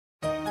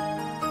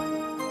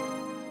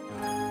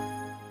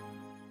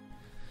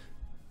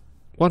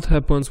What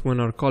happens when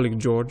our colleague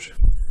George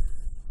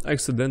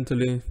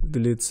accidentally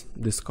deletes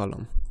this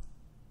column?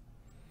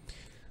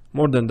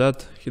 More than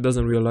that, he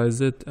doesn't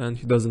realize it and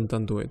he doesn't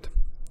undo it.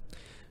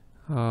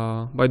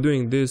 By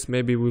doing this,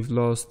 maybe we've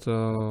lost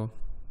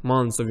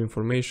months of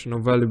information,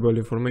 of valuable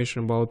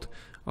information about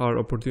our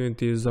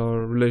opportunities,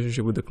 our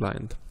relationship with the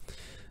client.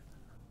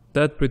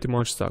 That pretty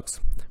much sucks.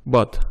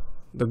 But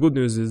the good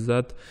news is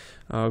that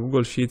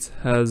Google Sheets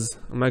has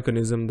a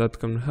mechanism that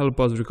can help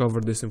us recover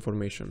this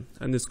information,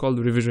 and it's called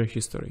revision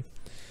history.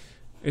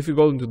 If you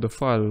go into the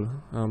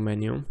file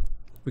menu,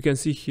 we can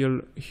see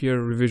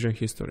here revision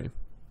history.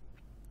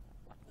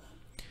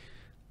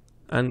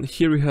 And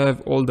here we have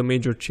all the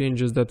major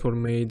changes that were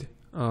made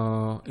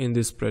in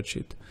this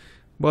spreadsheet.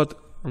 But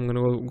I'm going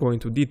to go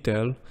into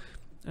detail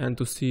and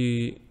to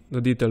see the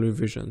detailed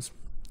revisions.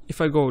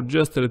 If I go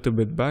just a little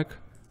bit back,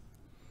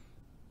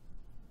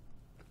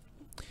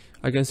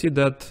 I can see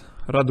that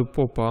Radu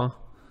Popa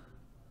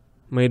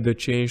made the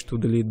change to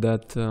delete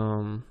that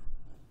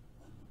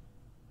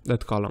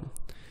column.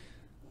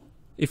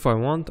 If I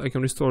want, I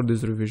can restore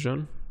this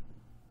revision.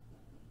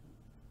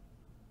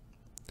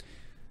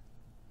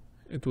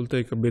 It will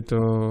take a bit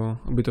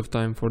of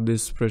time for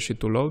this spreadsheet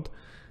to load.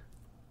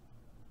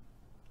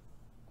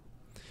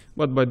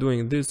 But by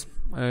doing this,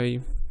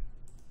 I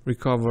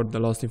recovered the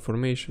lost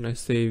information. I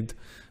saved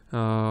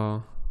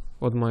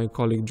what my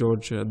colleague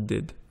George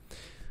did.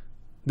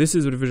 This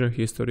is revision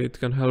history. It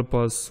can help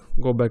us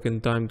go back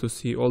in time to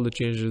see all the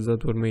changes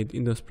that were made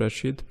in the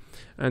spreadsheet,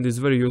 and it's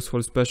very useful,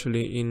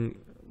 especially in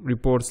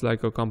reports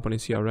like a company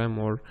CRM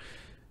or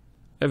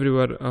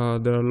everywhere.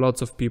 There are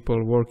lots of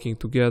people working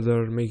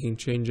together, making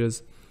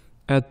changes.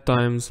 At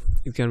times,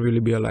 it can really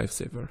be a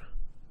lifesaver.